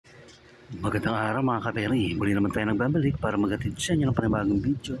Magandang araw mga kaperi, muli naman tayo nagbabalik para maghatid sa inyo ng panibagong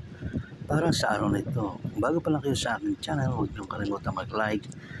video para sa araw na ito. Kung bago pa lang kayo sa aking channel, huwag niyong kalimutan mag-like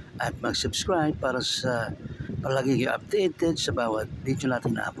at mag-subscribe para sa palagi kayo updated sa bawat video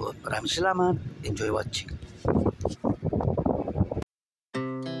natin na upload. Maraming salamat, enjoy watching.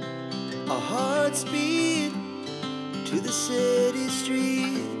 Our hearts beat to the city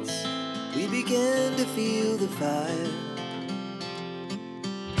streets. We began to feel the fire.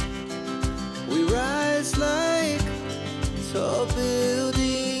 We rise like tall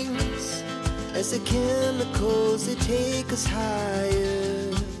buildings as the chemicals they take us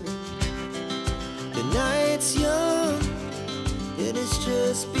higher. The night's young, it has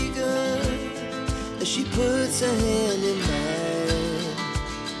just begun as she puts her hand in